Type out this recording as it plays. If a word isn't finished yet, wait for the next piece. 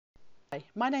Hi,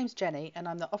 my name's Jenny and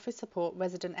I'm the Office Support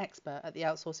Resident Expert at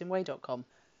theoutsourcingway.com.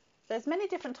 There's many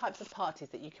different types of parties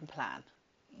that you can plan.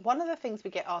 One of the things we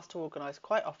get asked to organise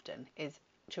quite often is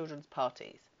children's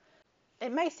parties.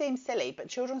 It may seem silly, but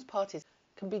children's parties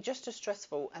can be just as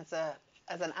stressful as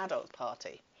an adult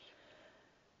party.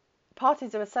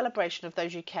 Parties are a celebration of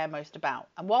those you care most about,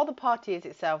 and while the party is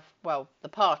itself, the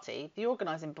party, the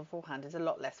organising beforehand is a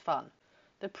lot less fun.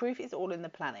 The proof is all in the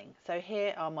planning, so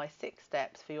here are my 6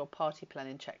 steps for your party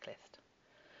planning checklist.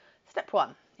 Step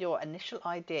 1, your initial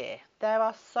idea. There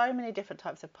are so many different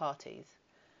types of parties.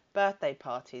 Birthday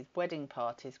parties, wedding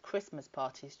parties, Christmas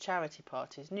parties, charity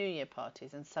parties, New Year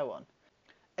parties, and so on.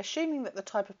 Assuming that the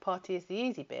type of party is the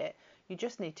easy bit, you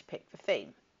just need to pick the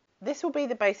theme. This will be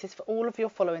the basis for all of your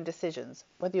following decisions,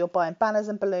 whether you're buying banners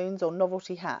and balloons or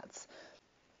novelty hats.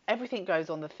 Everything goes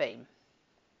on the theme.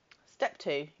 Step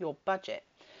 2, your budget.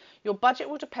 Your budget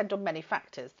will depend on many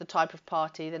factors, the type of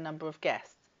party, the number of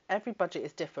guests. Every budget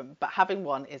is different, but having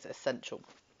one is essential.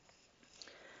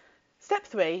 Step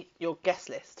 3, your guest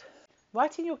list.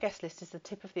 Writing your guest list is the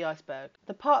tip of the iceberg.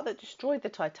 The part that destroyed the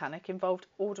Titanic involved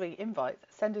ordering invites,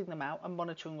 sending them out and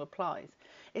monitoring replies.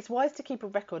 It's wise to keep a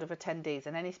record of attendees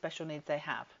and any special needs they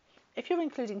have. If you're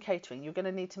including catering, you're going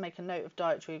to need to make a note of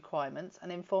dietary requirements and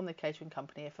inform the catering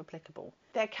company if applicable.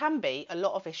 There can be a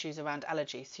lot of issues around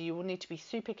allergies, so you will need to be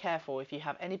super careful if you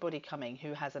have anybody coming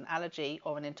who has an allergy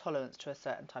or an intolerance to a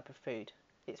certain type of food.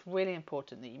 It's really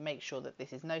important that you make sure that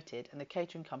this is noted and the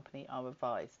catering company are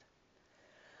advised.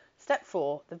 Step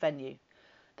 4, the venue.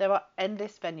 There are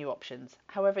endless venue options.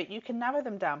 However, you can narrow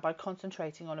them down by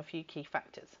concentrating on a few key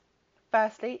factors.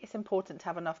 Firstly, it's important to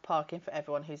have enough parking for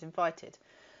everyone who's invited.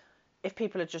 If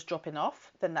people are just dropping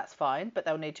off, then that's fine, but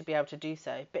they'll need to be able to do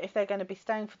so. But if they're going to be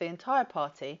staying for the entire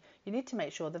party, you need to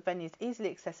make sure the venue is easily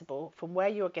accessible from where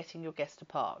you are getting your guests to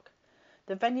park.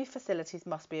 The venue facilities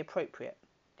must be appropriate.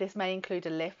 This may include a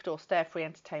lift or stair-free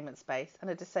entertainment space and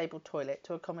a disabled toilet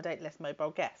to accommodate less mobile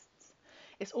guests.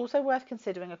 It's also worth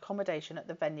considering accommodation at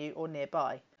the venue or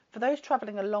nearby, for those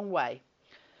travelling a long way.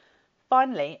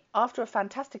 Finally, after a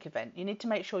fantastic event, you need to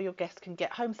make sure your guests can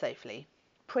get home safely.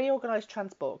 Pre-organised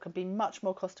transport can be much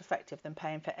more cost-effective than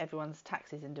paying for everyone's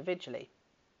taxis individually.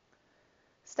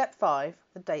 Step 5,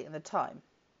 the date and the time.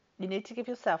 You need to give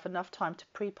yourself enough time to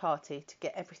pre-party to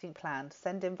get everything planned,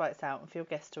 send invites out and for your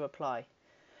guests to reply.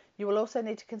 You will also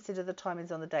need to consider the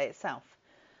timings on the day itself.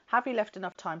 Have you left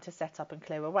enough time to set up and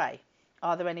clear away?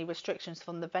 Are there any restrictions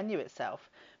from the venue itself?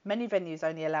 Many venues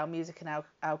only allow music and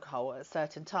alcohol at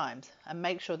certain times, and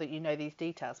make sure that you know these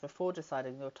details before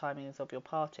deciding your timings of your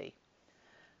party.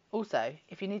 Also,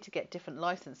 if you need to get different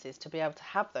licenses to be able to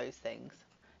have those things,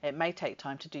 it may take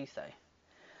time to do so.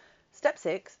 Step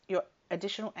 6, your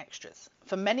additional extras.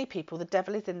 For many people, the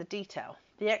devil is in the detail.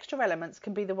 The extra elements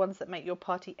can be the ones that make your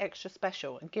party extra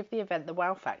special and give the event the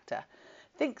wow factor.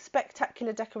 Think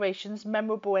spectacular decorations,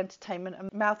 memorable entertainment and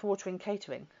mouth-watering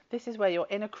catering. This is where your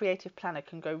inner creative planner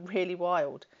can go really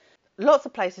wild. Lots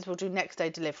of places will do next day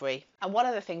delivery, and one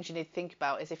of the things you need to think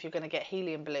about is if you're going to get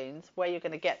helium balloons, where you're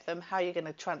going to get them, how you're going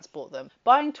to transport them.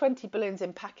 Buying 20 balloons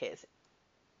in packets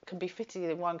can be fitted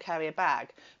in one carrier bag,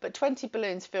 but 20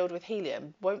 balloons filled with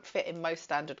helium won't fit in most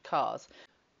standard cars.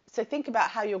 So think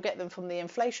about how you'll get them from the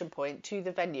inflation point to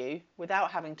the venue without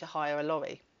having to hire a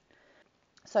lorry.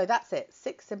 So that's it,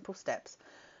 6 simple steps.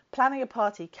 Planning a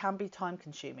party can be time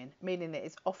consuming, meaning that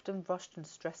it's often rushed and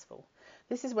stressful.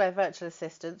 This is where virtual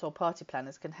assistants or party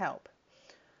planners can help.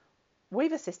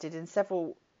 We've assisted in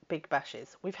several big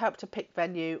bashes. We've helped to pick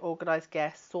venue, organise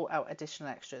guests, sort out additional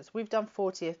extras. We've done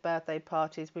 40th birthday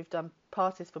parties, we've done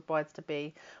parties for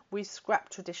brides-to-be, we've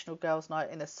scrapped traditional girls'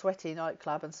 night in a sweaty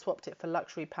nightclub and swapped it for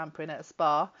luxury pampering at a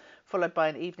spa, followed by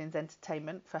an evening's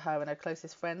entertainment for her and her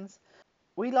closest friends.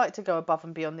 We like to go above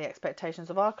and beyond the expectations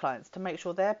of our clients to make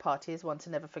sure their party is one to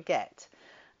never forget.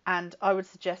 And I would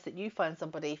suggest that you find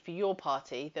somebody for your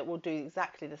party that will do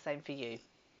exactly the same for you.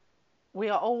 We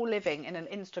are all living in an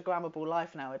Instagrammable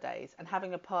life nowadays, and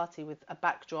having a party with a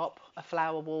backdrop, a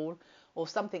flower wall, or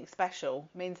something special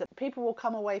means that people will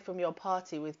come away from your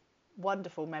party with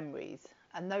wonderful memories,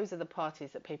 and those are the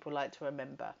parties that people like to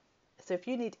remember. So if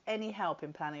you need any help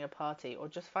in planning a party or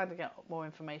just finding out more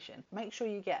information, make sure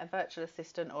you get a virtual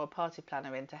assistant or a party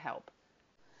planner in to help.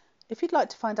 If you'd like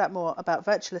to find out more about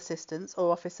virtual assistants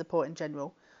or office support in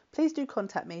general, please do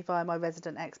contact me via my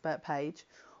Resident Expert page,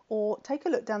 or take a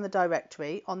look down the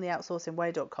directory on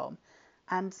theoutsourcingway.com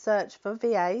and search for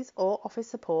VAs or office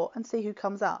support and see who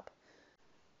comes up.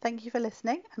 Thank you for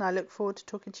listening, and I look forward to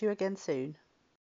talking to you again soon.